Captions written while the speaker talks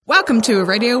Welcome to a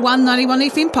Radio 191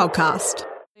 FM podcast.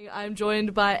 I'm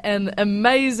joined by an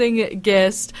amazing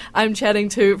guest. I'm chatting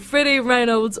to FREDDY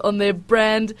REYNOLD on their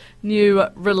brand new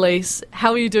release.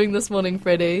 How are you doing this morning,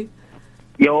 Freddie?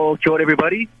 Yo, kia ora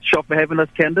everybody. Shop for having us,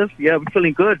 Candice. Yeah, we're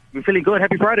feeling good.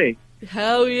 Happy Friday.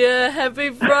 Hell yeah, happy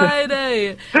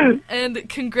Friday. And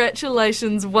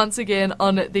congratulations once again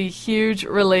on the huge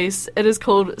release. It is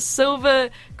called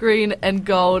Silver, Green and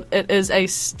Gold. It is a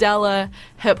stellar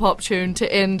hip-hop tune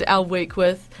to end our week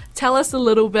with. Tell us a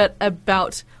little bit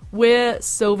about where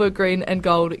Silver, Green and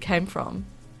Gold came from.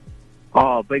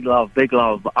 Oh, big love.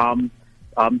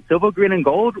 Silver, Green and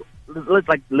Gold,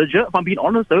 like legit, if I'm being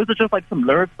honest, those are just like some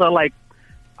lyrics that like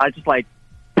I just like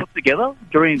put together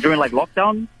during like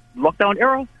lockdown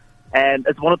era, and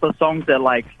it's one of those songs that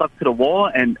like stuck to the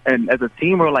wall, and as a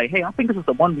team we're like, hey, I think this is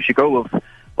the one we should go with.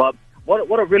 But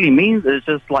what it really means is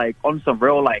just like on some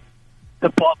real like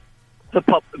hip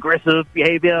hop aggressive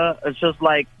behavior. It's just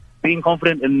like being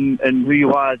confident in who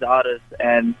you are as an artist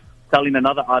and telling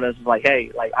another artist like,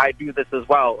 hey, like I do this as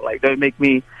well, like don't make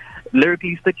me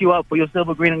lyrically stick you up for your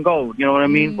silver, green and gold, you know what I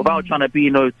mean? Without trying to be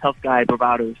tough guy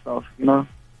bravado stuff,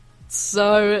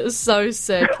 So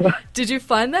sick. Did you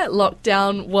find that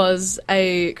lockdown was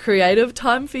a creative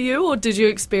time for you, or did you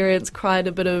experience quite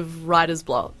a bit of writer's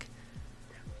block?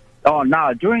 Oh,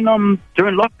 nah. During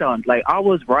lockdown, like I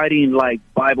was writing like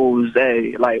Bibles.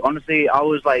 Like honestly, I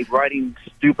was like writing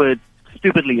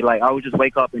stupidly. Like I would just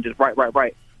wake up and just write.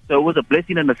 So it was a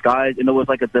blessing in disguise, and it was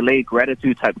like a delayed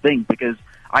gratitude type thing because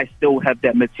I still have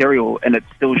that material and it's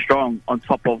still strong on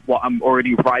top of what I'm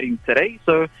already writing today.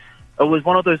 So it was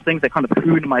one of those things that kind of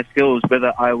honed my skills,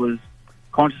 whether I was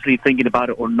consciously thinking about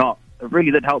it or not. It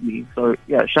really did help me. So,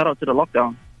 yeah, shout out to the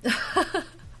lockdown.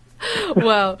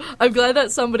 Wow. I'm glad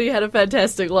that somebody had a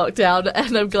fantastic lockdown,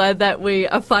 and I'm glad that we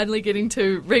are finally getting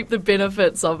to reap the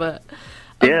benefits of it.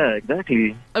 Yeah,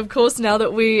 exactly. Of course, now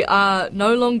that we are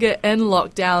no longer in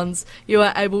lockdowns, you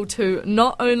are able to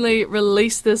not only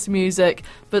release this music,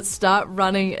 but start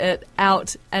running it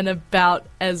out and about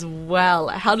as well.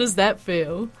 How does that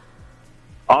feel?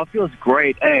 Oh, it feels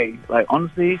great. Hey, like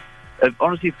honestly, it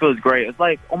feels great. It's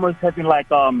like almost having like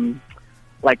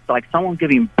someone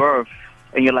giving birth,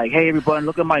 and you're like, hey everyone,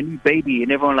 look at my new baby,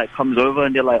 and everyone like comes over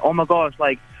and they're like, oh my gosh,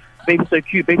 like baby's so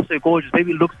cute, baby's so gorgeous,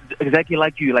 baby looks exactly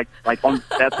like you, like on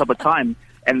that type of time.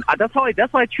 And that's how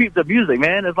I treat the music,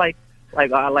 man. It's like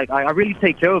I really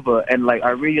take care of her, and like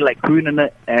I really like hone in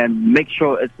it and make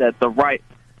sure it's at the right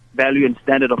value and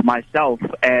standard of myself.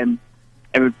 And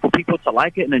for people to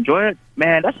like it and enjoy it,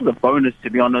 man, that's just a bonus, to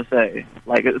be honest.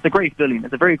 Like, it's a great feeling.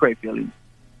 It's a very great feeling.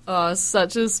 Oh,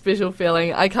 such a special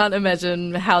feeling. I can't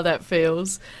imagine how that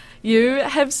feels. You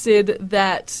have said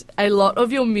that a lot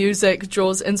of your music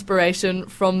draws inspiration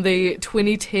from the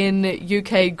 2010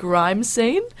 UK grime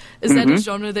scene. Is that a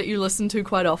genre that you listen to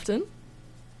quite often?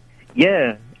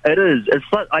 Yeah, it is. It's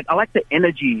like I like the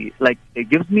energy. Like, it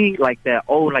gives me like that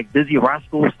old like Dizzy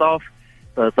Rascal stuff.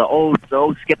 The old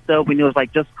Skepta when it was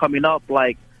like just coming up,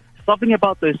 like something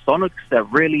about those sonics that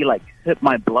really like hit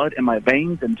my blood and my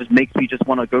veins and just makes me just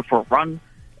want to go for a run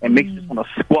and makes me just want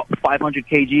to squat 500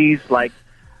 kgs. Like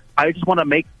I just want to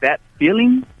make that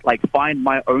feeling, like find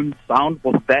my own sound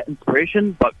with that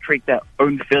inspiration, but create that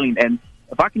own feeling. And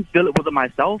if I can feel it within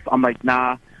myself, I'm like,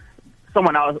 nah,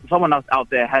 someone else out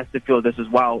there has to feel this as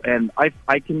well. And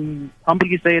I can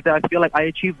humbly say that I feel like I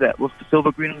achieved that with the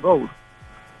Silver, Green and Gold.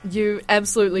 You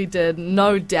absolutely did,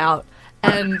 no doubt.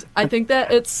 And I think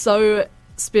that it's so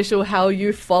special how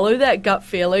you follow that gut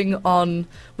feeling on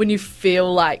when you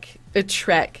feel like a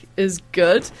track is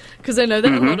good. Because I know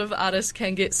that a lot of artists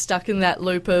can get stuck in that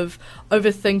loop of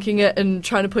overthinking it and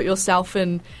trying to put yourself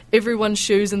in everyone's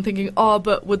shoes and thinking, oh,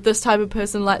 but would this type of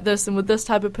person like this and would this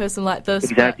type of person like this?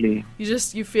 Exactly.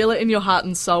 But you feel it in your heart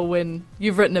and soul when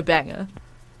you've written a banger.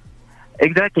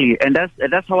 Exactly, and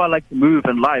that's how I like to move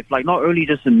in life. Like not only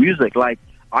just in music, like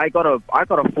I gotta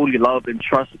fully love and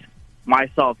trust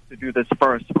myself to do this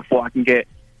first before I can get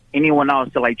anyone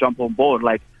else to like jump on board.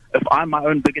 Like if I'm my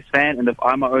own biggest fan and if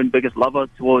I'm my own biggest lover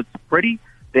towards Freddie,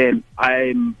 then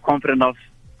I'm confident enough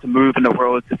to move in the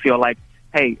world to feel like,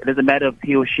 hey, it doesn't matter if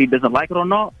he or she doesn't like it or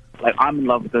not. Like I'm in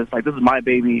love with this. Like this is my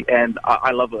baby, and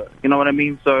I love her. You know what I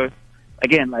mean? So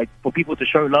again, like for people to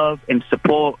show love and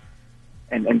support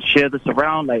and share this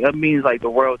around, like it means like the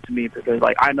world to me because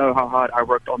like I know how hard I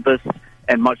worked on this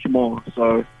and much more.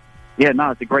 So yeah,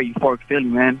 it's a great euphoric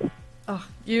feeling, man. Oh,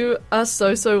 you are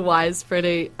so wise,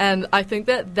 Freddie, and I think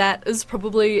that is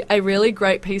probably a really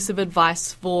great piece of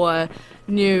advice for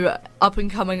new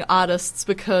up-and-coming artists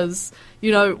because,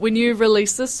 you know, when you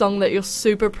release this song that you're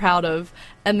super proud of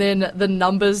and then the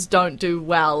numbers don't do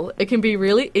well, it can be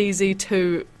really easy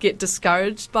to get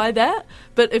discouraged by that.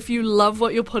 But if you love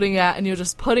what you're putting out and you're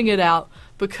just putting it out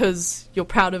because you're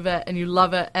proud of it and you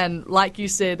love it, and like you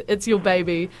said, it's your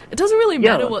baby, it doesn't really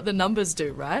matter what the numbers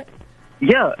do, right?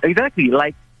 Yeah, exactly.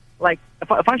 Like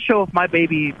if I show off my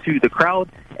baby to the crowd,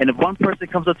 and if one person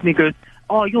comes up to me and goes,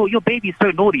 "Oh, your baby's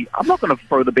so naughty," I'm not gonna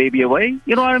throw the baby away.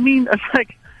 You know what I mean? It's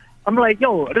like, I'm like,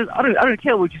 yo, I don't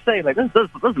care what you say. Like, this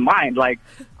is mine. Like,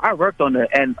 I worked on it,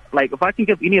 and like, if I can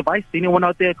give any advice to anyone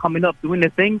out there coming up doing their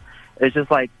thing, it's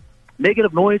just like,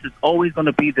 negative noise is always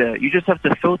gonna be there. You just have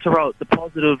to filter out the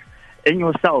positive in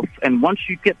yourself, and once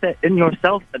you get that in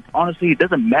yourself, honestly, it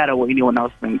doesn't matter what anyone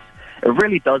else thinks. It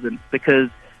really doesn't, because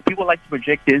people like to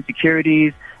project their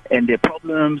insecurities and their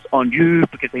problems on you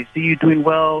because they see you doing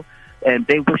well, and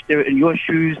they wish they were in your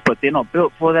shoes, but they're not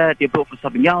built for that. They're built for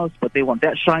something else, but they want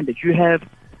that shine that you have.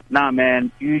 Nah,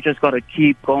 man, you just got to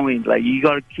keep going. Like, you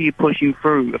got to keep pushing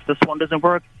through. If this one doesn't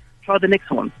work, try the next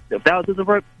one. If that doesn't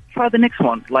work, try the next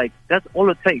one. Like, that's all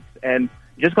it takes. And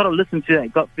you just got to listen to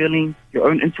that gut feeling, your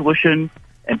own intuition,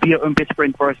 and be your own best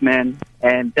friend first, man.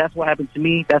 And that's what happened to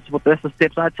me. That's the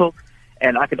steps I took.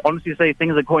 And I could honestly say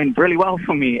things are going really well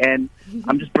for me. And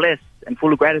I'm just blessed and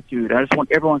full of gratitude. I just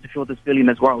want everyone to feel this feeling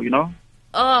as well, you know?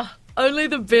 Oh, only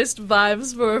the best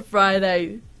vibes for a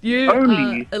Friday. You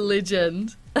are a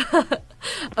legend.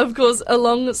 Of course,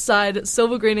 alongside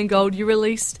Silver, Green and Gold, you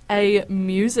released a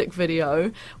music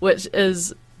video, which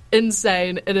is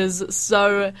insane. It is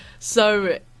so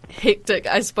hectic,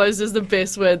 I suppose, is the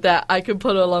best word that I could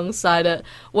put alongside it.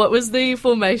 What was the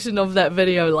formation of that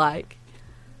video like?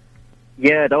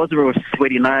 Yeah, that was a real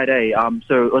sweaty night, eh?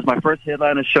 So it was my first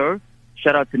headliner show.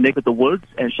 Shout out to Nick of the Woods,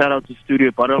 and shout out to Studio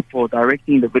Butter for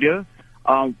directing the video.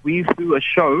 We threw a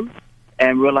show,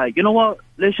 and we were like, you know what?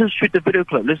 Let's just shoot the video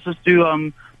clip. Let's just do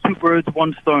two birds,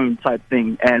 one stone type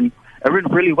thing. And it went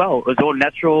really well. It was all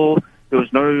natural. There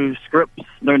was no scripts,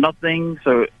 no nothing.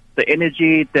 So the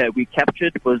energy that we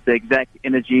captured was the exact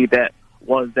energy that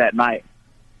was that night.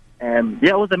 And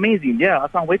yeah, it was amazing. Yeah, I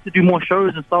can't wait to do more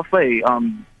shows and stuff, eh?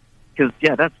 Because,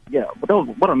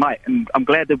 what a night. And I'm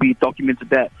glad that we documented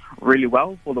that really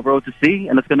well for the world to see,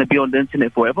 and it's going to be on the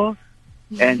internet forever.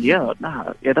 And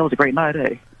that was a great night,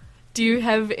 eh? Do you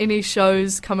have any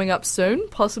shows coming up soon?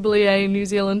 Possibly a New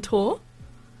Zealand tour?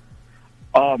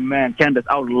 Oh, man, Candice,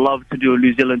 I would love to do a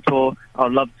New Zealand tour. I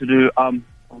would love to do,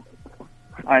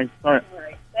 Sorry,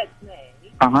 that's me.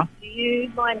 Uh-huh. Do you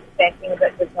mind backing a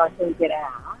bit just so I can get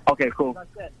out? Okay, cool.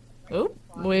 Good. Oh,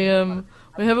 we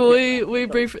have a wee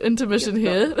brief intermission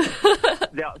here.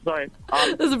 Yeah, sorry.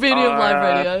 There's a beauty of live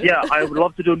radio. Yeah, I would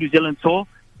love to do a New Zealand tour.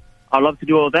 I'd love to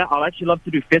do all that. I'd actually love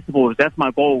to do festivals. That's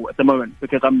my goal at the moment,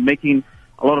 because I'm making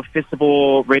a lot of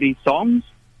festival-ready songs.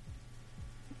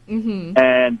 Mm-hmm.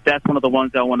 And that's one of the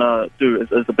ones I want to do,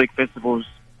 is the big festivals.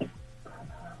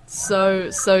 So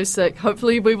sick.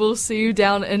 Hopefully we will see you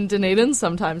down in Dunedin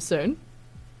sometime soon.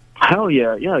 Hell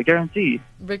yeah, guarantee.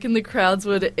 Reckon the crowds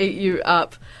would eat you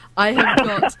up. I have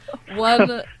got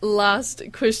one last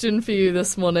question for you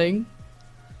this morning.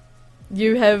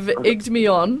 You have egged me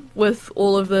on with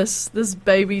all of this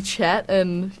baby chat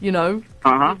and,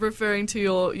 referring to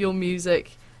your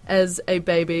music as a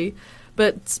baby.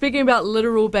 But speaking about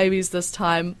literal babies this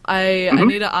time, I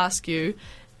need to ask you,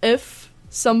 if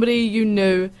somebody you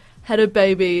knew had a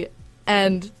baby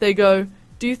and they go,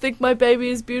 "Do you think my baby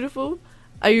is beautiful?"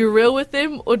 Are you real with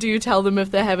them, or do you tell them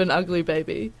if they have an ugly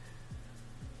baby?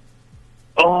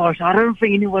 Oh, I don't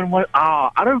think anyone would.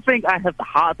 I don't think I have the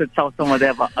heart to tell someone they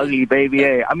have an ugly baby.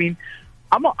 Eh? I mean,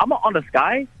 I'm an honest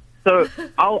guy, so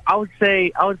I would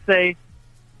say, oh,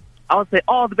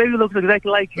 the baby looks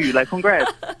exactly like you. Like,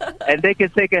 congrats, and they can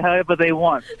take it however they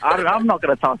want. I'm not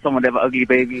gonna tell someone they have an ugly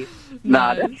baby.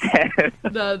 Nah, Nice. that's sad.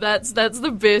 No, that's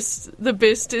the best. The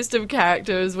best test of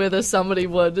character is whether somebody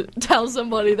would tell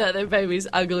somebody that their baby's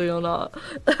ugly or not.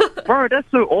 Bro, that's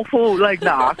so awful. Like,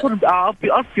 nah, I couldn't. I'll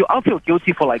feel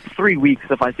guilty for like 3 weeks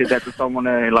if I said that to someone.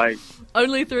 Like,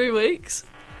 Only 3 weeks?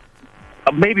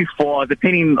 maybe 4,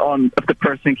 depending on if the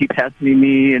person keeps hassling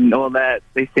me and all that.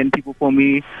 They send people for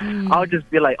me. I'll just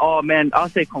be like, oh man, I'll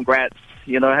say congrats.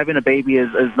 Having a baby is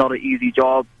not an easy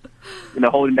job.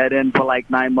 Holding that in for like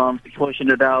 9 months, pushing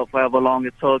it out for however long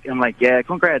it took. I'm like, yeah,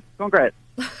 congrats.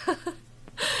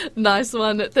 Nice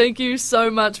one. Thank you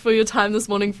so much for your time this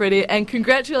morning, Freddie, and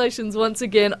congratulations once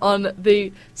again on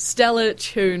the stellar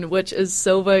tune, which is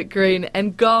Silver, Green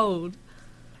and Gold.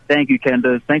 Thank you,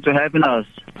 Candice. Thanks for having us.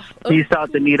 Peace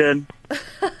out, Dunedin.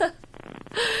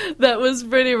 That was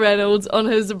Freddie Reynolds on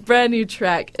his brand new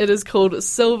track. It is called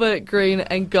Silver, Green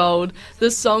and Gold.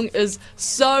 This song is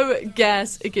so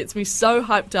gas. It gets me so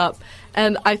hyped up.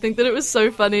 And I think that it was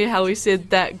so funny how he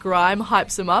said that grime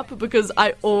hypes him up, because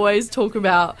I always talk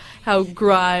about how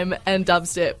grime and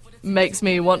dubstep makes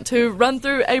me want to run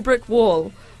through a brick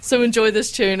wall. So enjoy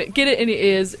this tune, get it in your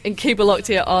ears, and keep it locked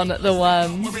here on The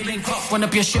One. Run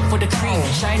up your ship for the cream,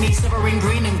 shiny, silvering,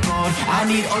 green and gold. I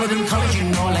need all of them colors, you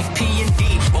know, like P and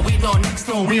D. But we know next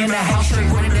door, we in the house, straight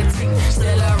running that team.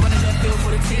 Stella running that field for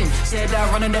the team. Said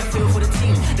I running that field for the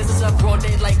team. This is a broad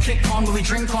day like kick on, where we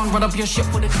drink on. Run up your ship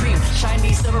for the cream,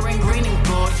 shiny, silvering, green and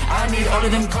gold. I need all of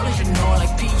them colors, you know,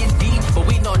 like P and D. But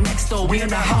we know next door, we in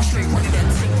the house, straight running that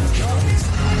team.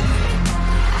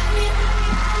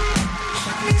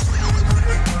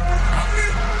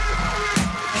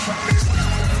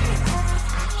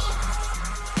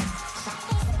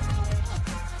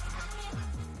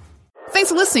 Thanks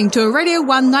for listening to a Radio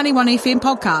 191 FM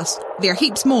podcast. There are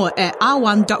heaps more at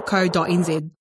r1.co.nz.